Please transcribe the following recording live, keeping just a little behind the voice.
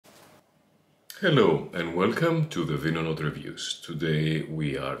Hello and welcome to the Vino Note Reviews. Today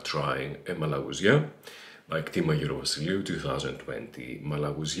we are trying a Malagousia by Ktima Gerovassiliou 2020.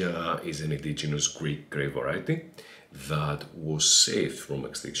 Malagousia is an indigenous Greek grape variety that was saved from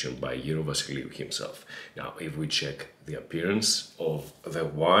extinction by Gerovassiliou himself. Now, if we check the appearance of the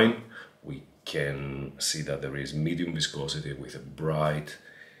wine, we can see that there is medium viscosity with a bright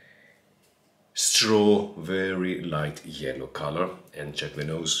straw, very light yellow color. And check the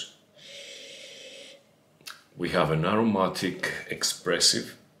nose. We have an aromatic,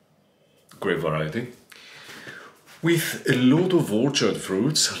 expressive grape variety with a lot of orchard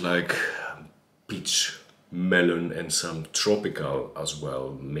fruits like peach, melon, and some tropical as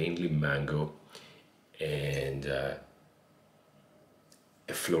well, mainly mango, and a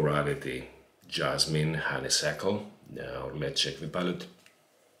florality, jasmine, honeysuckle. Now let's check the palate.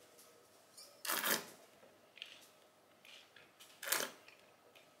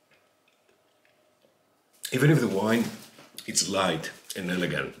 Even if the wine is light and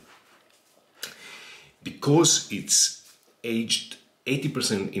elegant, because it's aged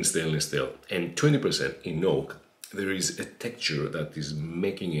 80% in stainless steel and 20% in oak, there is a texture that is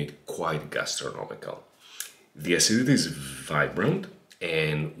making it quite gastronomical. The acidity is vibrant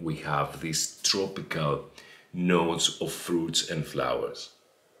and we have these tropical notes of fruits and flowers.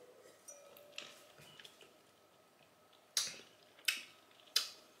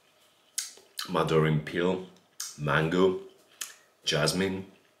 Mandarin peel, mango, jasmine.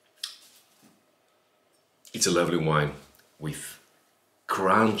 It's a lovely wine with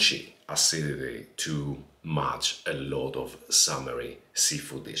crunchy acidity to match a lot of summery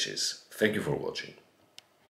seafood dishes. Thank you for watching.